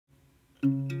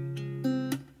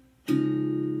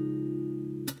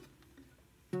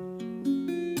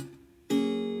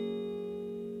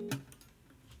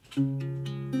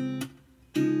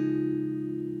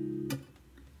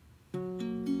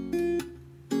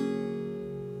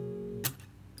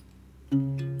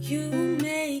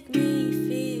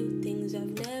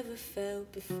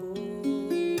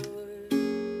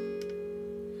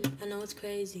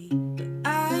crazy, but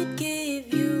I'd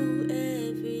give you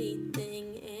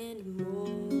everything and more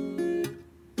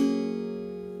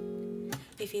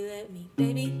if you let me.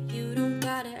 Baby, you don't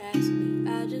gotta ask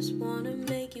me, I just wanna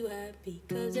make you happy,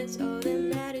 cause that's all that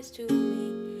matters to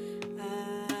me.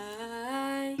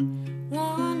 I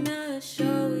wanna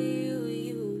show you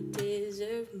you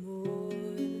deserve more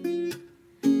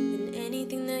than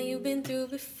anything that you've been through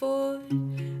before.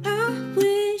 I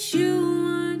wish you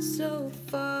weren't so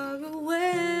far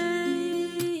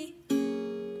away.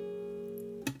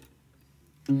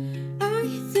 I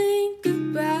think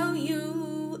about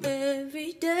you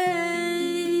every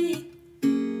day,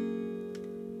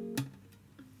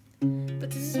 but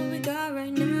this is what we got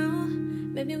right now.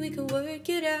 Maybe we could work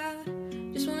it out.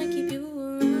 Just wanna keep you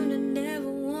around, I never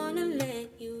wanna let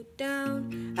you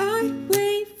down. I'd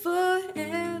wait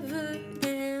forever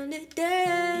and a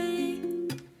day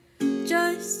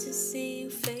just to see you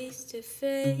face to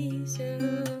face.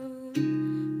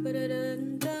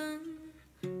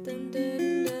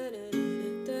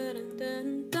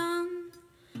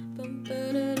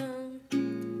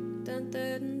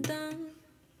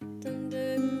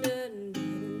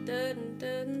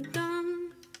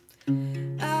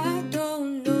 I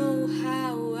don't know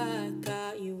how I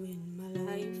got you in my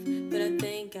life, but I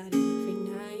thank God every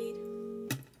night.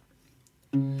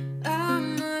 I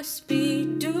must be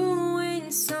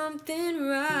doing something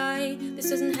right. This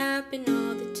doesn't happen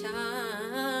all the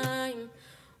time.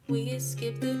 We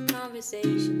skip the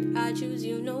conversation. I choose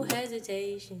you, no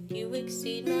hesitation. You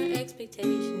exceed my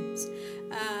expectations.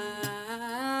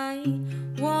 I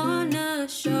wanna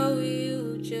show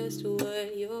you just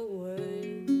what you're worth.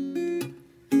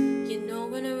 You know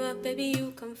when I'm up, baby,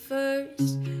 you come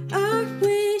first. I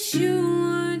wish you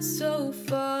weren't so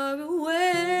far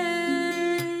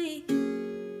away.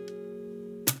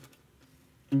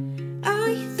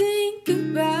 I think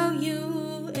about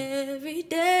you every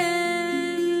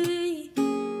day,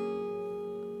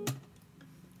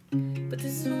 but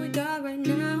this is what we got right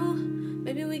now.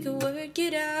 Maybe we could work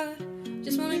it out.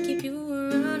 Just wanna keep you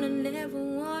around, I never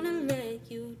wanna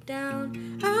let you down.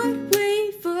 I'd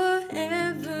wait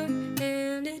forever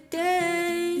and a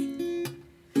day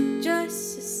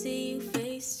just to see you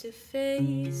face to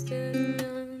face.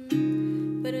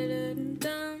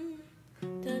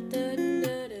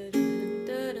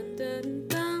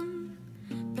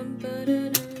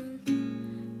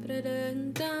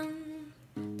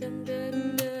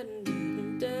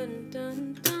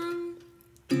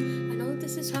 I know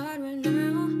this is hard right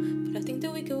now, but I think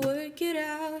that we could work it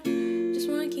out. Just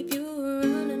wanna keep you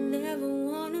around, I never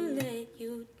wanna let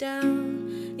you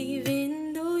down.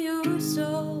 Even though you're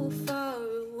so far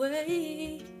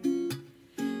away,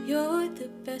 you're the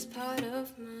best part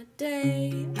of my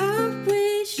day. I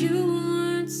wish you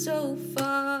weren't so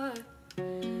far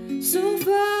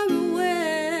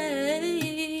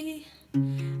away.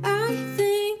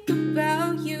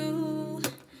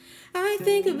 I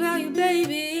think about you,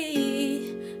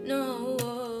 baby. No,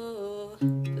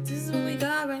 but this is what we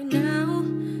got right now.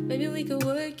 Maybe we could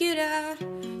work it out.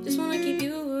 Just wanna keep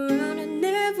you around, I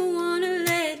never wanna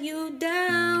let you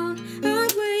down.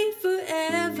 I'd wait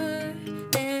forever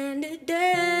and a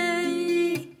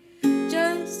day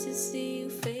just to see you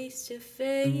face to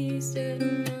face.